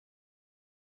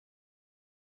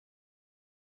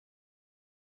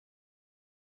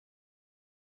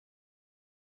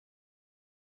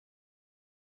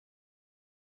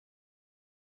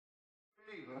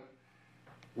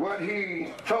what he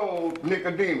told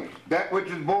Nicodemus. That which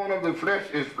is born of the flesh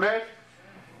is flesh,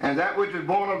 and that which is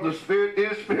born of the spirit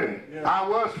is spirit. Yeah. I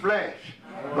was flesh,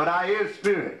 but I is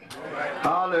spirit.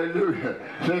 Hallelujah.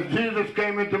 Since Jesus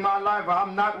came into my life,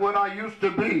 I'm not what I used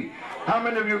to be. How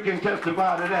many of you can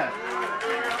testify to that?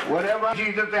 Whatever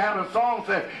Jesus had a song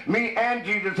said, me and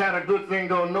Jesus had a good thing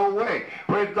going. No way.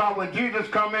 Praise God. When Jesus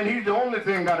come in, he's the only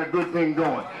thing got a good thing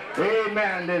going.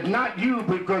 Amen. It's not you,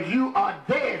 because you are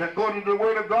dead according to the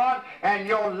word of God, and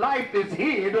your life is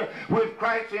hid with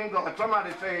Christ in God.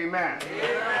 Somebody say amen.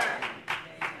 Amen.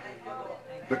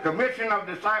 The commission of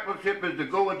discipleship is to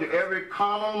go into every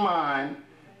carnal mind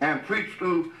and preach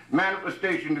through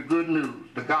manifestation the good news,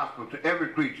 the gospel, to every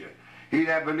creature. He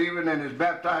that believeth and is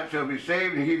baptized shall be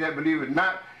saved, and he that believeth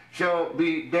not shall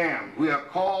be damned. We are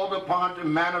called upon to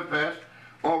manifest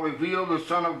or reveal the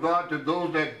Son of God to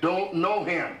those that don't know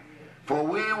him. For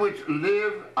we which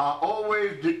live are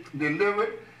always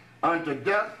delivered unto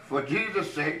death for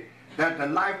Jesus' sake, that the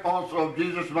life also of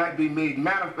Jesus might be made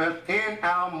manifest in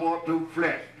our mortal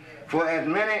flesh. For as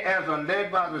many as are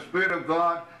led by the Spirit of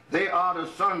God, they are the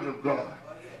sons of God.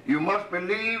 You must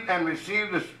believe and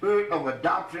receive the spirit of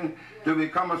adoption to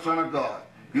become a son of God.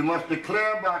 You must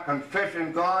declare by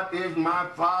confession, God is my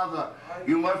Father.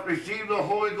 You must receive the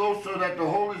Holy Ghost so that the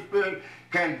Holy Spirit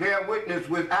can bear witness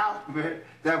with our spirit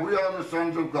that we are the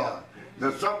sons of God.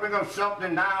 The suffering of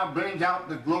self-denial brings out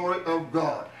the glory of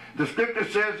God. The scripture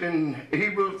says in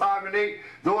Hebrews 5 and 8,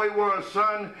 though he were a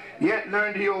son, yet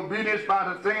learned he obedience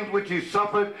by the things which he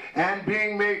suffered, and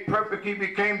being made perfect, he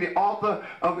became the author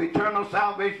of eternal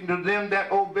salvation to them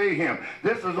that obey him.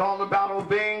 This is all about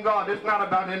obeying God. It's not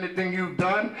about anything you've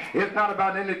done. It's not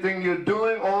about anything you're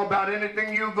doing or about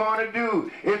anything you're going to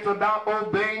do. It's about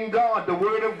obeying God. The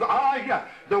word of God. Oh, yeah.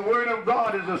 The word of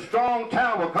God is a strong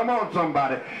tower. Come on,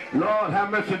 somebody. Lord have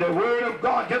mercy. The word of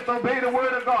God. Just obey the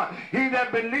word of God. He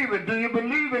that believeth. Do you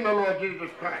believe in the Lord Jesus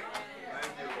Christ?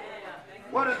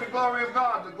 What is the glory of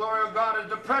God? The glory of God is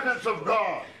the presence of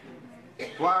God.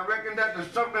 For I reckon that the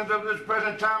sufferings of this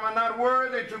present time are not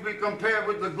worthy to be compared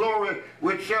with the glory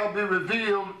which shall be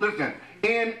revealed, listen,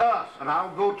 in us. And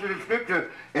I'll go to the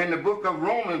scripture in the book of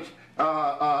Romans,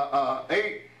 Romans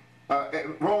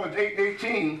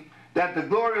 8:18, that the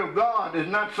glory of God is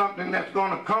not something that's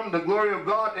going to come. The glory of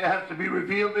God, it has to be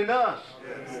revealed in us.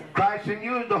 Yes. Christ in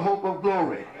you is the hope of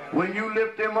glory. When you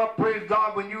lift him up, praise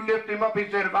God, when you lift him up, he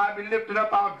said, if I be lifted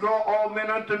up, I'll draw all men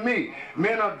unto me.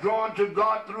 Men are drawn to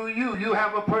God through you. You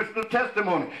have a personal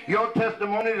testimony. Your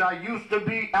testimony is, I used to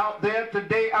be out there,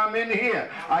 today I'm in here.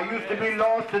 I used to be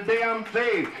lost, today I'm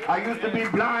saved. I used to be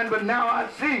blind, but now I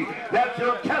see. That's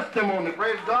your testimony,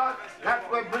 praise God. That's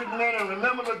what brings men. And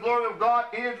remember, the glory of God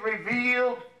is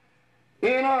revealed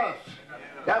in us.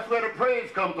 That's where the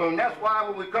praise comes from. That's why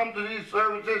when we come to these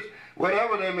services,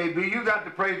 whatever they may be, you got to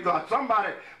praise God.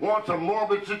 Somebody wants a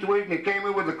morbid situation that came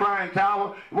in with a crying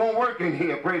towel. It won't work in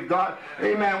here, praise God.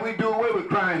 Amen. We do away with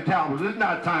crying towels. It's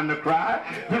not time to cry.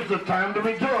 This is a time to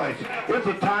rejoice. It's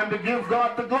a time to give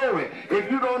God the glory.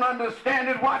 If you don't understand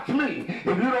it, watch me. If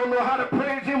you don't know how to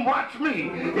praise him, watch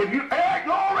me. If you,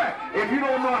 glory. If you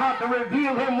don't know how to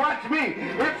reveal him, watch me.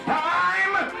 It's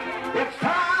time. It's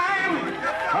time.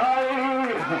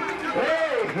 Hallelujah.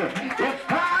 Hey, it's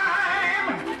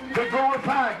time to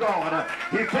glorify God.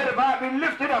 He said, if I be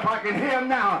lifted up, I can hear him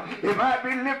now. If I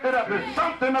be lifted up, there's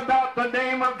something about the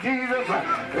name of Jesus.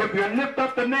 If you lift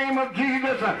up the name of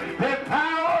Jesus, there's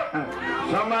power.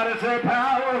 Somebody say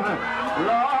power.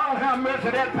 Lord have mercy,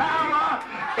 there's power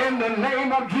in the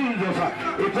name of Jesus.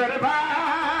 He said, if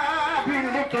I be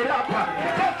lifted up,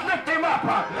 just lift him up.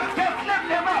 Just lift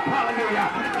him up. Hallelujah.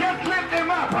 Just lift him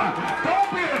up.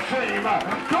 Don't be ashamed.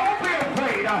 Don't be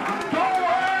afraid. Don't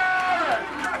worry.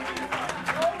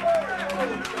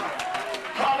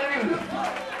 Hallelujah.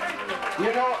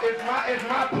 You know, it's my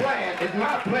plan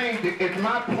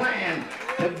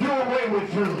to do away with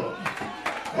funerals.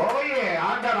 Oh yeah,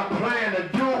 I got a plan to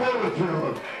do away with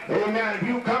funerals. Amen. If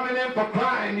you coming in for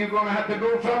crying, you're going to have to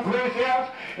go someplace else.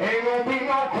 Ain't going to be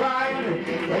no crying.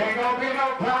 Ain't going to be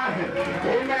no crying.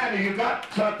 Amen. You got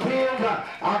some tears.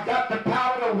 I got the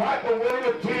power to wipe away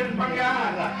the tears from your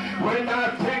eyes. When I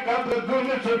think of the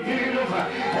goodness of Jesus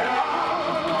and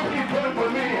all he's done for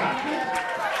me.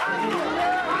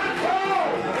 My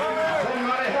soul.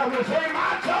 Somebody help me say,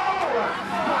 my soul.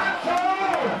 My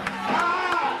soul.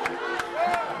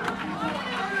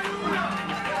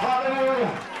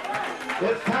 Hallelujah.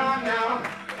 It's time now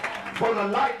for the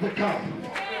light to come,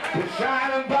 to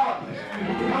shine in darkness.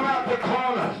 Come out the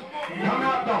corners, come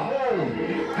out the hole,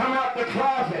 come out the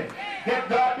closet. Get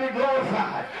God be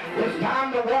glorified. It's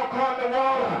time to walk on the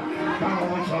water. Come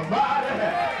on, somebody.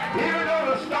 Even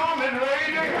though the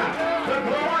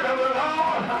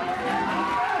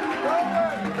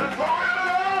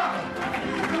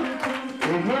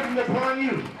upon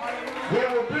you. There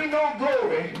will be no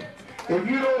glory if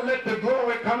you don't let the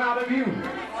glory come out of you.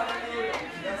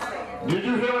 Did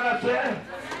you hear what I said?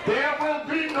 There will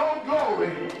be no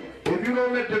glory if you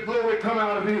don't let the glory come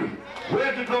out of you.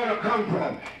 Where's it going to come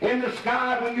from? In the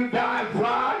sky when you die and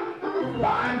fly?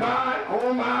 By and by,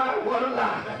 oh my, what a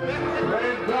lie.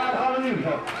 Praise God,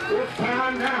 hallelujah. It's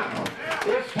time now.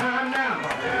 It's time now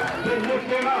to lift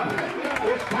him up.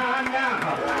 It's time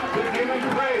now to give him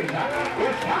praise.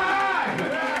 It's time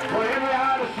for every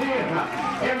eye to see him.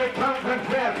 Every tongue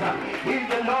confess. He's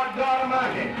the Lord God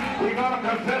Almighty. We're going to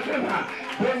confess him.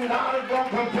 Bin Laden's going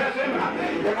to confess him.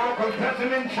 They're going to confess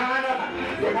him in China.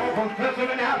 They're going to confess him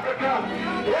in Africa.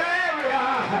 Every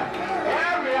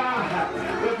eye,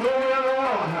 the glory of the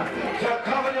Lord shall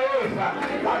cover the earth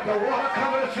like the water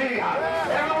cover the sea.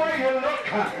 Everywhere you look,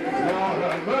 Lord,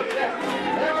 look at.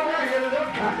 Everywhere you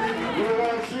look, you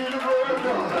will see the glory of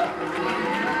God.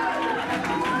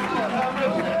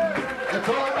 It's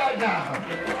all right now.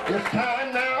 It's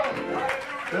time now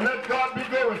to let God be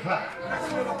glorified.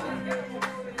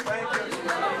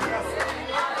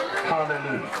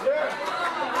 Hallelujah.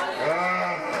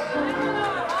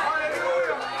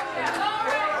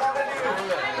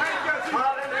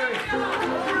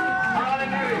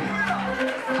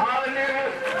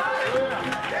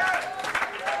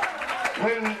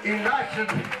 When Elisha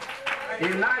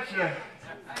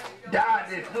died,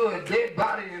 they threw a dead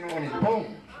body on his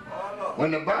bones.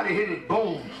 When the body hit his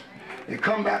bones, it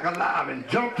come back alive and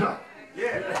jumped up.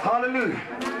 Hallelujah.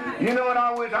 You know what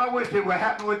I wish? I wish it would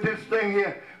happen with this thing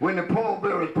here when the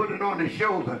pallbearers put it on his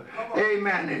shoulder.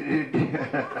 Amen.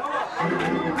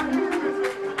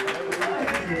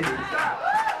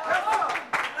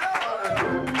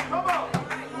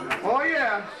 Oh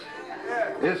yes.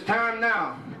 It's time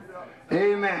now.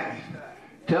 Amen.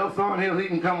 Tell Thornhill he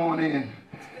can come on in.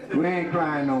 We ain't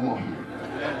crying no more.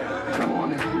 Come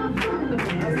on in.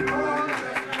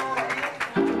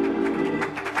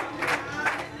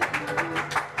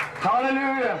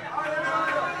 Hallelujah.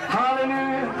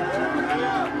 Hallelujah.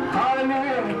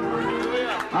 Hallelujah.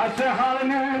 I said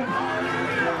hallelujah.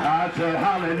 I said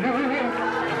hallelujah.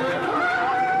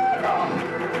 Oh,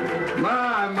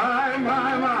 my.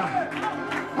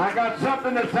 I got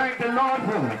something to thank the Lord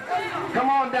for. Come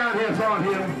on down here,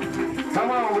 Thornhill.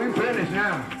 Come on, we finished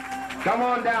now. Come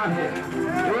on down here.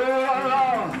 Oh,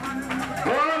 Lord.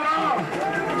 Oh, Lord.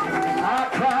 I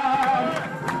cried.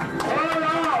 Oh,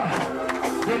 Lord.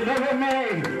 Deliver me.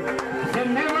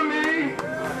 Deliver me.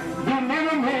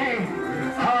 Deliver me.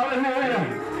 Hallelujah.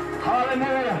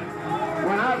 Hallelujah.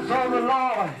 When I saw the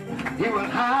Lord, he was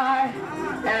high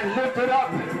and lifted up,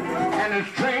 and his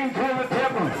train filled the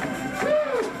temple.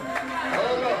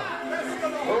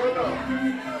 Hold on.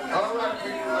 All right,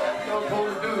 people, that's what I'm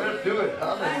supposed to do. Let's do it.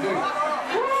 Hallelujah.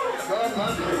 God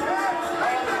bless you.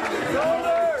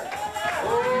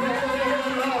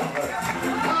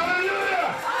 Hallelujah.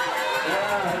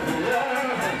 Hallelujah.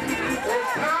 It's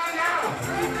time now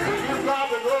to give God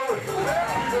the glory.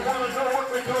 You want to know what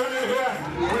we're doing in here?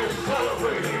 We're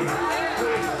celebrating.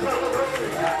 We're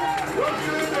celebrating. What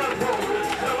you in there for? We're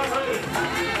celebrating.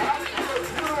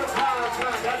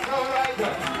 That's all right.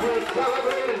 We're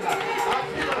celebrating. I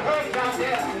see the hurt down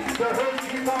there. The hurt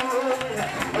keep on rolling.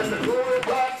 And the glory of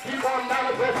God keep on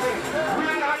manifesting.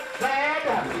 We're not sad,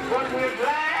 but we're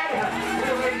glad.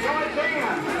 We're rejoicing.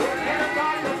 We're giving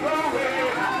God the glory.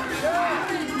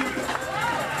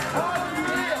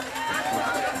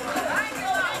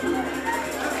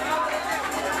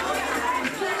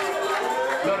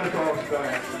 Let us all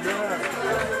stand.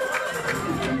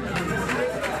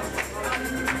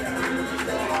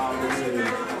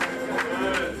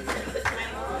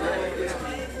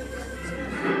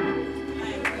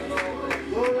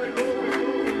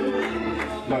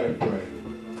 Let us pray.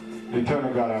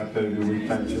 Eternal God, our Savior, we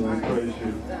thank you and praise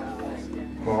you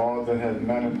for all that has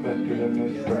manifested in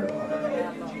this prayer.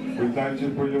 We thank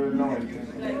you for your anointing.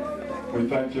 We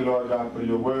thank you, Lord God, for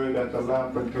your word that's a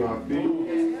lamp unto our feet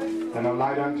and a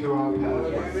light unto our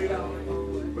pathway.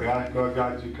 We ask, Lord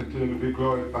God, you continue to be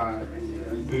glorified,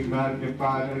 be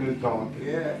magnified and exalted,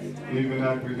 even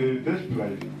as we leave this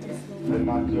place and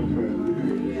not your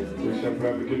presence. We shall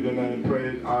forever give your name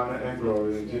praise, honor, and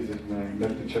glory in Jesus' name.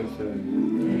 Let the church say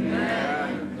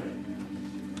amen.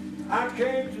 I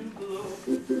came to glory.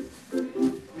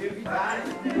 Glorify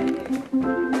his name.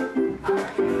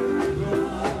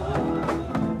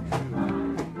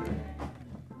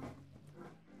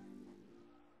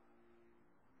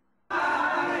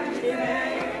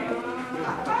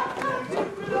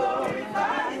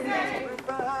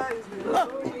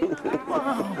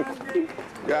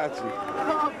 Got you.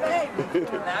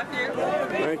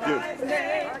 Thank you.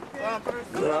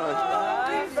 Bye.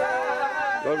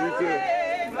 Love you too.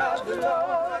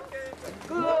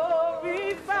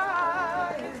 Glorify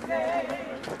his name.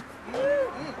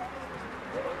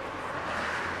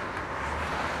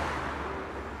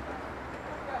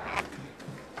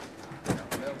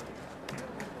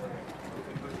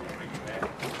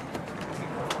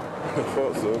 I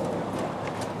thought so.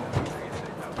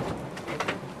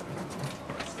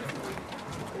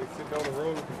 Sit on the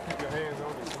road, keep your hands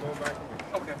on it, come on back in.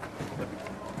 Okay.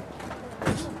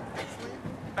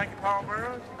 Thank you, Paul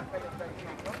Burns.